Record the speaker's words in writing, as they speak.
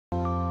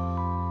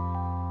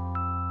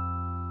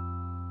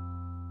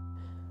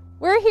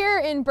We're here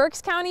in Berks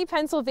County,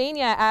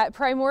 Pennsylvania at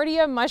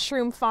Primordia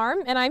Mushroom Farm,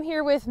 and I'm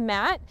here with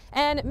Matt.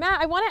 And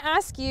Matt, I want to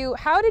ask you,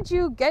 how did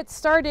you get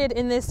started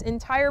in this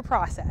entire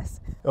process?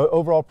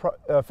 Overall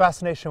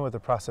fascination with the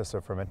process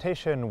of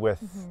fermentation,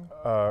 with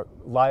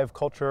live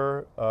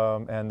culture,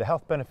 and the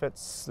health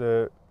benefits,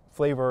 the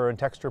flavor and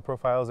texture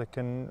profiles that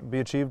can be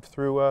achieved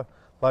through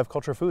live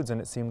culture foods,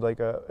 and it seemed like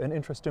an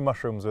interest in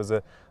mushrooms was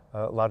a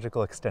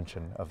logical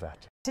extension of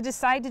that. To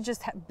decide to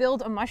just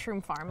build a mushroom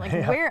farm,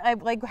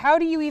 like how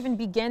do you even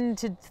begin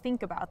to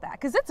think about that?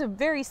 Because that's a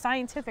very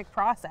scientific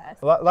process.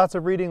 Lots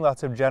of reading,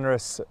 lots of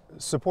generous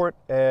support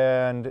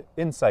and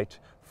insight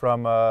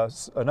from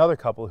another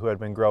couple who had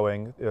been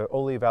growing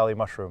Ole Valley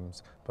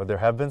mushrooms, but there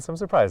have been some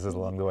surprises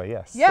along the way,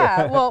 yes.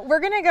 Yeah, well,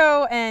 we're gonna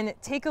go and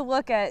take a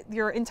look at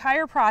your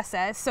entire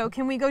process, so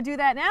can we go do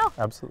that now?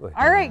 Absolutely.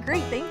 All right,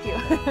 great, thank you.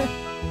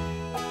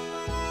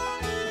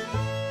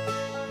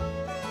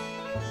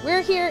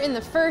 We're here in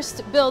the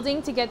first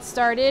building to get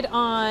started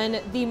on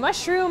the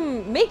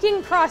mushroom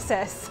making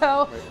process.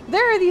 So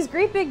there are these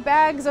great big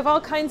bags of all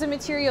kinds of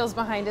materials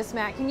behind us,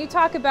 Matt. Can you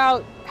talk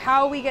about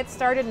how we get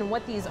started and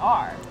what these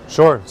are?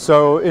 Sure.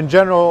 So in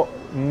general,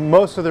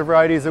 most of the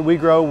varieties that we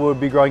grow would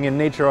be growing in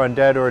nature on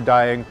dead or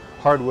dying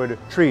hardwood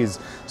trees.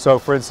 So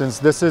for instance,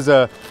 this is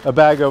a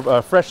bag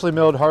of freshly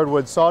milled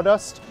hardwood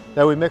sawdust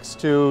that we mix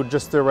to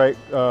just the right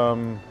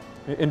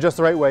in just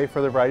the right way for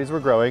the varieties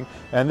we're growing.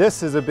 And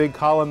this is a big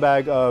column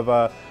bag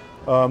of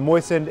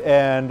moistened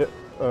and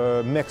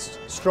mixed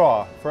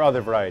straw for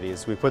other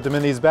varieties. We put them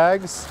in these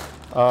bags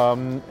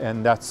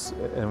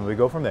and we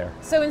go from there.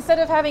 So instead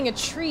of having a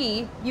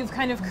tree, you've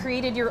kind of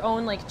created your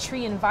own like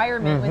tree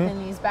environment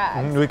within these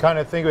bags. We kind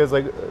of think of it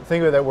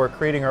as that we're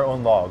creating our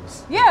own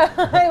logs. Yeah,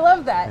 I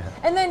love that.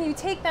 Yeah. And then you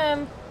take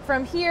them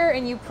from here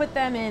and you put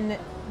them in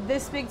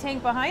this big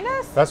tank behind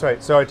us? That's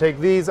right. So I take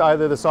these,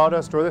 either the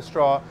sawdust or the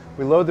straw,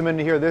 we load them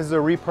into here. This is a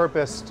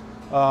repurposed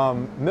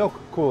milk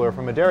cooler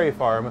from a dairy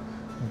farm,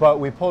 but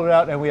we pulled it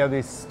out and we have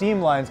these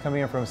steam lines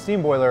coming in from a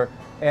steam boiler,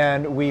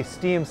 and we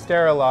steam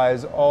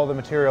sterilize all the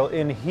material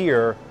in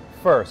here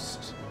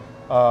first,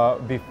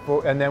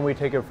 and then we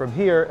take it from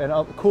here and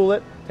cool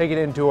it, take it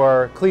into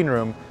our clean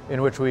room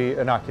in which we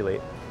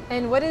inoculate.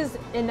 And what does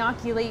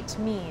inoculate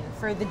mean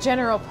for the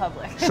general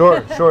public?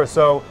 Sure.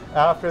 So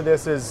after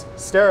this is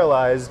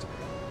sterilized,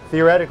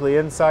 theoretically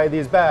inside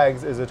these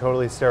bags is a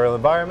totally sterile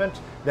environment.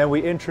 Then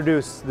we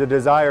introduce the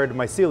desired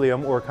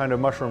mycelium, or kind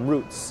of mushroom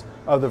roots,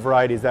 of the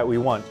varieties that we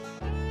want.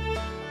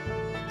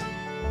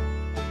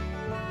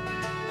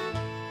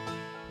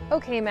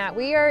 Okay, Matt,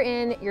 we are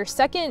in your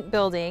second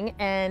building,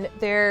 and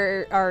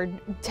there are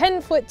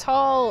 10-foot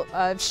tall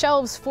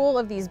shelves full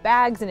of these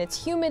bags, and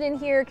it's humid in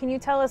here. Can you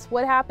tell us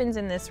what happens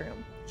in this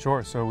room?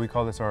 Sure. So we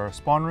call this our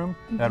spawn room.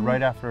 That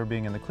right after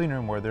being in the clean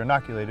room where they're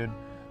inoculated,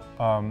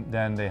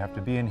 then they have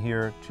to be in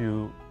here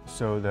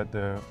so that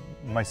the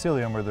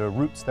mycelium, or the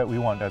roots that we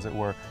want, as it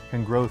were,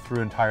 can grow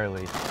through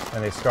entirely.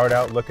 And they start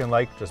out looking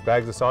like just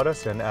bags of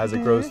sawdust, and as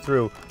it grows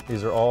through,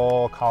 these are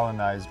all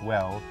colonized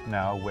well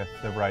now with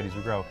the varieties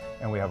we grow.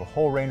 And we have a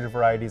whole range of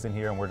varieties in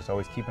here, and we're just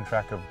always keeping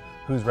track of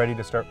who's ready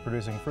to start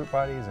producing fruit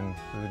bodies and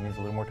who needs a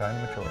little more time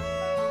to mature.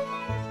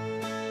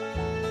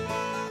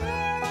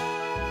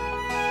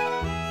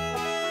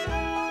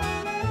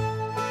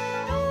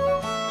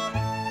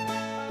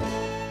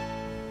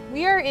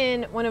 We are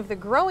in one of the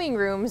growing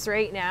rooms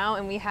right now,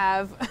 and we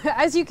have,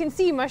 as you can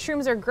see,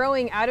 mushrooms are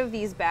growing out of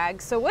these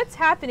bags. So what's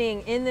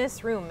happening in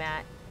this room,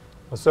 Matt?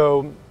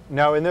 So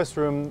now in this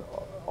room,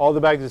 all the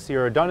bags you see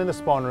are done in the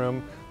spawn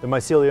room. The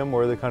mycelium,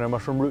 or the kind of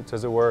mushroom roots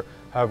as it were,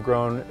 have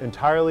grown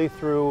entirely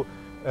through,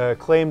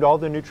 claimed all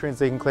the nutrients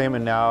they can claim,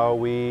 and now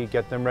we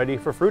get them ready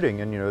for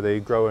fruiting. And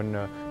they grow and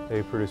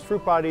they produce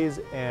fruit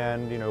bodies,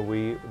 and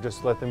we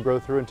just let them grow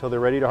through until they're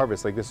ready to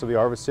harvest. Like this will be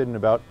harvested in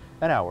about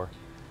an hour.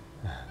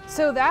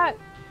 So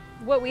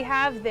what we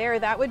have there,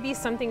 that would be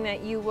something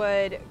that you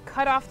would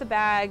cut off the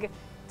bag,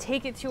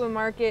 take it to a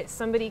market,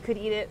 somebody could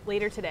eat it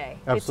later today.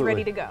 Absolutely. It's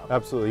ready to go.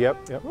 Absolutely,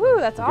 yep. Woo,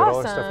 that's awesome. Get all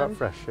our stuff out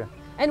fresh, yeah.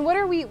 And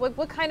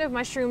what kind of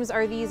mushrooms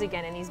are these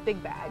again in these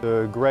big bags?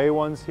 The gray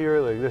ones here,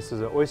 like this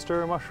is an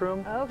oyster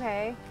mushroom.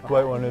 Okay. The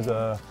white one is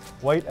a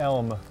white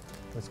elm,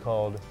 it's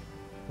called.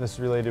 This is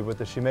related with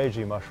the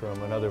shimeji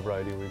mushroom, another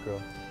variety we grow.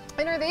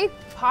 And are they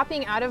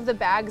popping out of the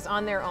bags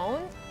on their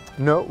own?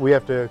 No, we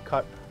have to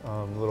cut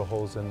little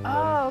holes in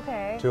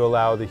them to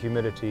allow the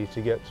humidity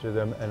to get to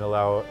them and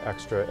allow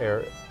extra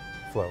air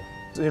flow.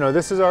 So,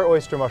 this is our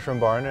oyster mushroom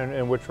barn,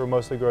 in which we're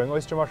mostly growing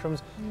oyster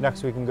mushrooms.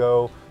 Next we can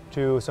go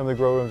to some of the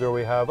grow rooms where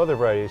we have other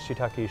varieties,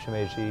 shiitake,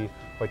 shimeji,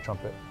 white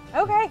trumpet.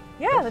 Okay,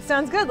 yeah, that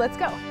sounds good. Let's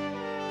go.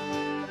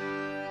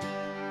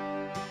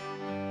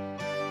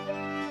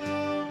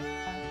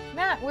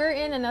 Matt, we're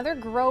in another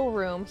grow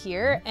room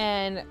here,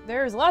 and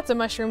there's lots of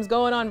mushrooms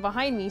going on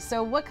behind me.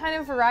 So what kind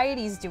of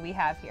varieties do we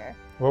have here?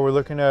 What we're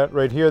looking at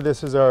right here,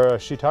 this is our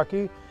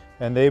shiitake,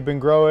 and they've been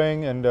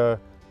growing, and they're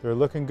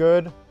looking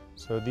good.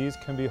 So these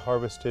can be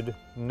harvested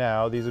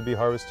now. These would be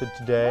harvested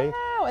today.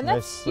 Wow. wow, and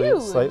that's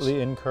huge.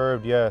 Slightly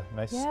incurved, yeah,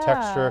 nice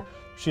texture.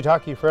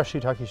 Shiitake, fresh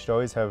shiitake should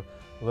always have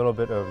a little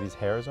bit of these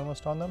hairs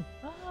almost on them.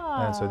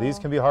 Oh. And so these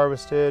can be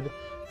harvested.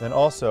 Then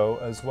also,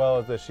 as well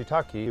as the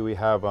shiitake, we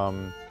have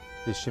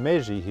these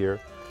shimeji here.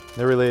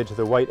 They're related to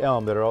the white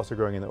elm that are also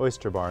growing in the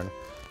oyster barn.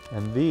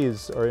 And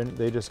these are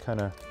they just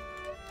kind of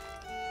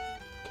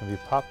can be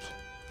popped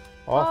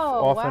off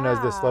often as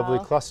this lovely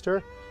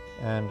cluster.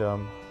 And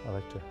I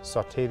like to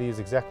saute these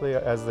exactly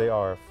as they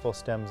are, full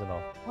stems and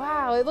all.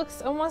 Wow, it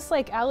looks almost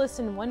like Alice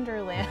in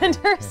Wonderland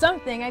or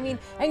something. I mean,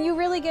 and you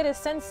really get a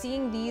sense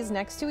seeing these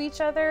next to each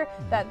other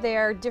that they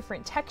are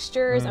different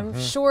textures. I'm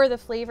sure the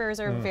flavors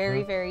are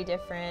very, very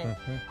different.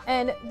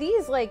 And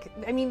these, like,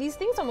 I mean, these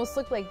things almost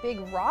look like big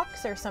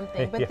rocks or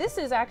something, but this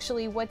is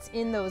actually what's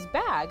in those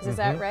bags. Is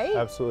that right?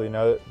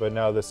 Absolutely. But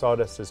now the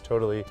sawdust is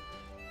totally,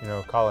 you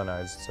know,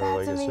 colonized. So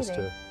that's like amazing. it's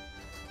just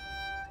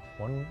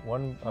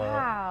one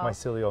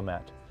mycelial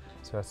mat.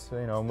 So that's,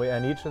 you know,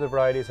 and each of the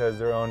varieties has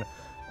their own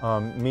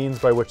means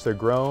by which they're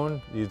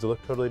grown. These look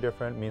totally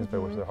different. Means by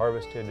which they're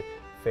harvested,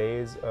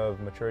 phase of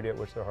maturity at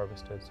which they're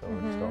harvested. So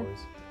we're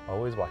just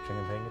always watching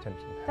and paying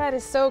attention. That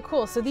is so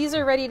cool. So these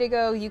are ready to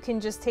go. You can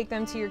just take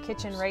them to your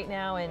kitchen right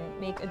now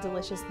and make a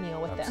delicious meal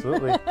with them.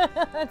 Absolutely.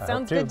 That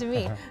sounds good to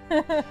me.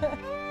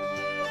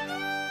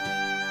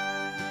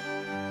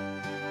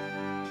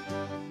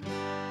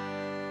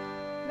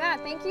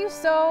 Thank you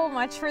so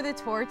much for the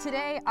tour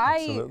today.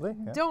 I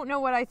don't know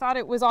what I thought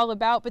it was all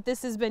about, but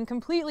this has been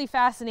completely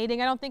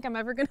fascinating. I don't think I'm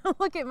ever going to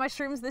look at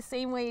mushrooms the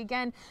same way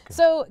again.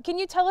 So can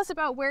you tell us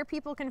about where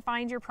people can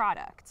find your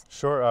product?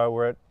 Sure.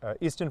 We're at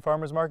Easton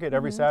Farmers Market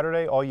every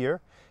Saturday all year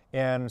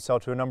and sell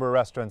to a number of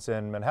restaurants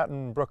in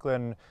Manhattan,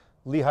 Brooklyn,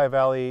 Lehigh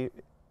Valley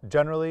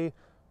generally,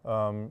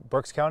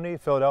 Berks County,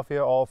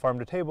 Philadelphia, all farm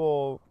to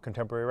table,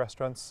 contemporary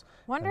restaurants.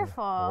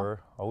 Wonderful. And we're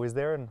always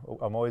there, and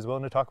I'm always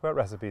willing to talk about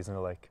recipes and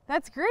the like.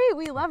 That's great.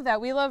 We love that.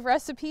 We love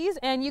recipes.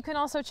 And you can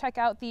also check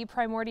out the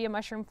Primordia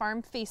Mushroom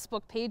Farm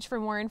Facebook page for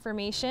more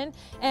information.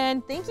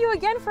 And thank you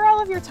again for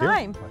all of your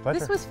time. My pleasure.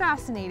 This was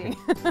fascinating.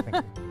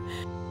 Thank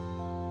you.